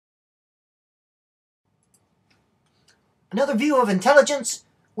Another view of intelligence,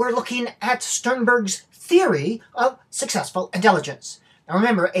 we're looking at Sternberg's theory of successful intelligence. Now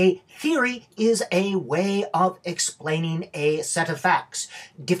remember, a theory is a way of explaining a set of facts.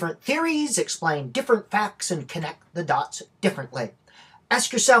 Different theories explain different facts and connect the dots differently.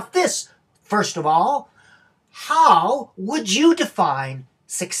 Ask yourself this, first of all, how would you define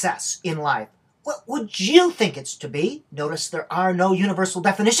success in life? What would you think it's to be? Notice there are no universal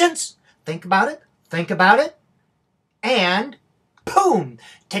definitions. Think about it. Think about it. And boom!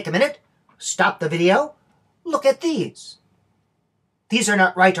 Take a minute. Stop the video. Look at these. These are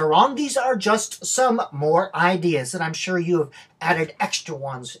not right or wrong. These are just some more ideas, and I'm sure you have added extra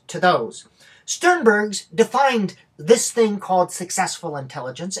ones to those. Sternberg's defined this thing called successful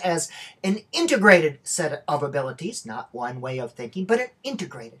intelligence as an integrated set of abilities, not one way of thinking, but an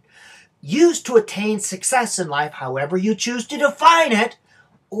integrated, used to attain success in life however you choose to define it,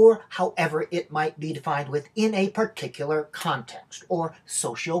 or however it might be defined within a particular context or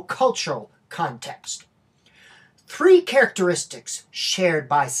socio-cultural context. 3 characteristics shared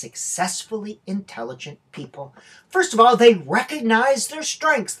by successfully intelligent people. First of all, they recognize their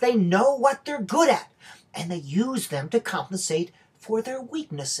strengths. They know what they're good at, and they use them to compensate for their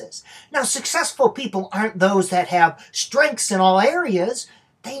weaknesses. Now, successful people aren't those that have strengths in all areas.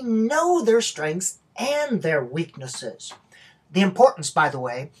 They know their strengths and their weaknesses. The importance, by the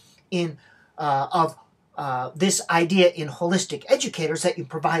way, of this idea in holistic educators that you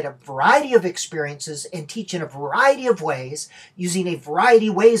provide a variety of experiences and teach in a variety of ways, using a variety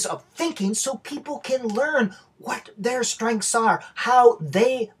of ways of thinking so people can learn what their strengths are, how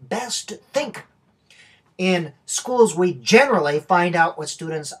they best think. In schools, we generally find out what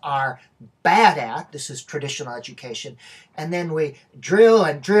students are bad at. This is traditional education. And then we drill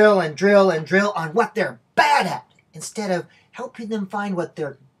and drill and drill and drill on what they're bad at, instead of helping them find what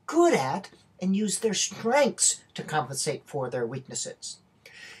they're good at and use their strengths to compensate for their weaknesses.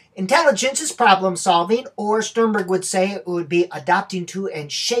 Intelligence is problem solving, or Sternberg would say it would be adapting to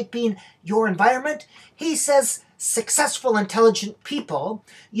and shaping your environment. He says successful intelligent people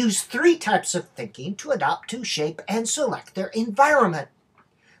use 3 types of thinking to adapt to, shape, and select their environment.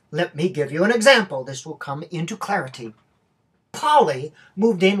 Let me give you an example. This will come into clarity. Polly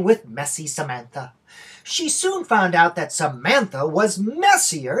moved in with messy Samantha. She soon found out that Samantha was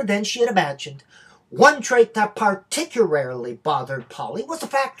messier than she had imagined. One trait that particularly bothered Polly was the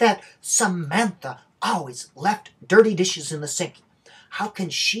fact that Samantha always left dirty dishes in the sink. How can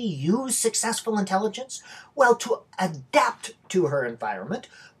she use successful intelligence? Well, to adapt to her environment,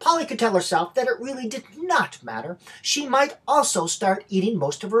 Polly could tell herself that it really did not matter. She might also start eating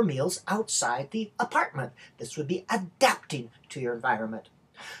most of her meals outside the apartment. This would be adapting to your environment.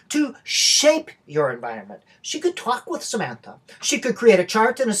 To shape your environment, she could talk with Samantha. She could create a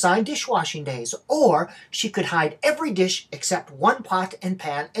chart and assign dishwashing days, or she could hide every dish except 1 pot and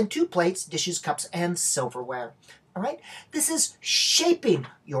pan and 2 plates, dishes, cups, and silverware. All right? This is shaping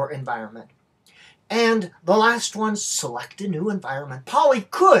your environment. And the last one, select a new environment. Polly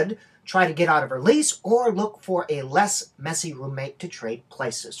could try to get out of her lease or look for a less messy roommate to trade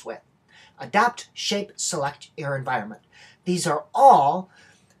places with. Adapt, shape, select your environment. These are all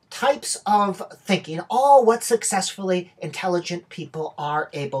types of thinking, all what successfully intelligent people are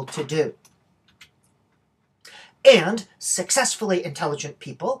able to do. And successfully intelligent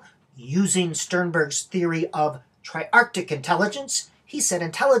people, using Sternberg's theory of triarctic intelligence, he said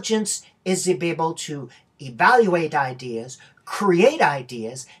intelligence is to be able to evaluate ideas, create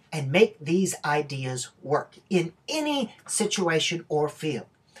ideas, and make these ideas work in any situation or field.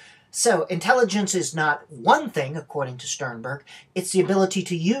 So intelligence is not one thing, according to Sternberg. It's the ability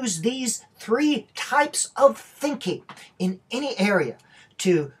to use these 3 types of thinking in any area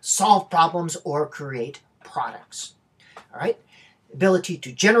to solve problems or create products. All right? Ability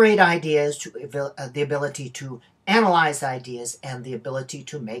to generate ideas, the ability to analyze ideas, and the ability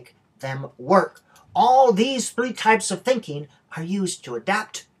to make them work. All these 3 types of thinking are used to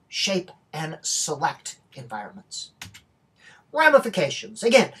adapt, shape, and select environments. Ramifications.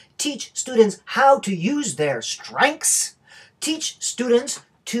 Again, teach students how to use their strengths. Teach students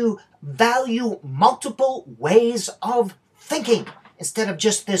to value multiple ways of thinking instead of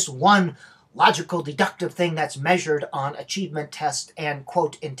just this one logical deductive thing that's measured on achievement tests and,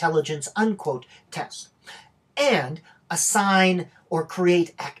 quote, intelligence, unquote, tests. And assign or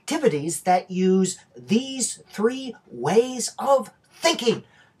create activities that use these 3 ways of thinking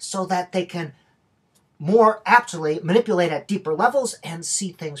so that they can more aptly manipulate at deeper levels and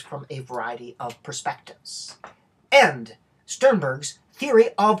see things from a variety of perspectives. And Sternberg's theory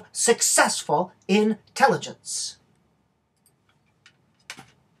of successful intelligence.